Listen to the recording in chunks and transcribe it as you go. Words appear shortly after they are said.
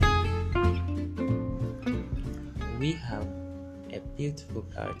we have a beautiful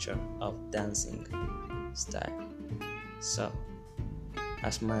culture of dancing style. So,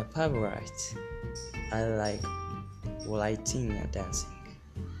 as my favorite, I like Latina dancing.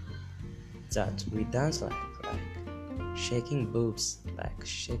 That we dance like shaking boobs, like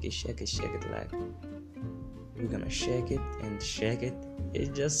shake it, shake it, shake it, like we're gonna shake it and shake it.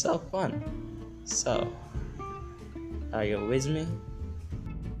 It's just so fun. So, are you with me?